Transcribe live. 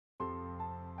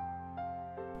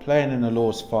Playing in the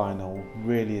Lord's final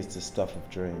really is the stuff of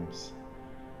dreams.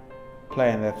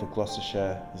 Playing there for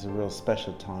Gloucestershire is a real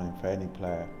special time for any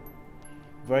player.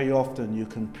 Very often you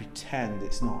can pretend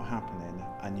it's not happening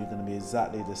and you're going to be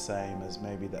exactly the same as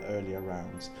maybe the earlier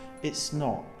rounds. It's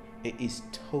not. It is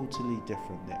totally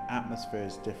different. The atmosphere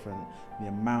is different. The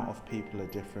amount of people are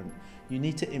different. You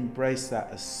need to embrace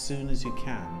that as soon as you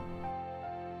can.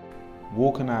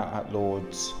 Walking out at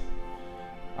Lord's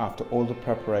after all the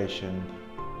preparation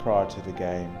prior to the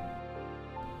game,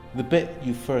 the bit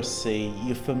you first see,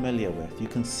 you're familiar with. You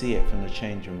can see it from the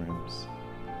changing rooms.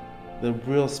 The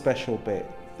real special bit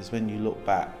is when you look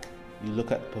back, you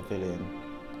look at the pavilion.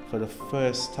 For the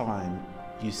first time,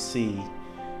 you see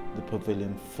the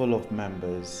pavilion full of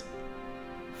members,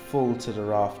 full to the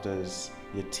rafters,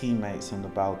 your teammates on the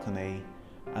balcony,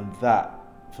 and that,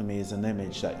 for me, is an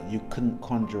image that you couldn't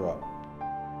conjure up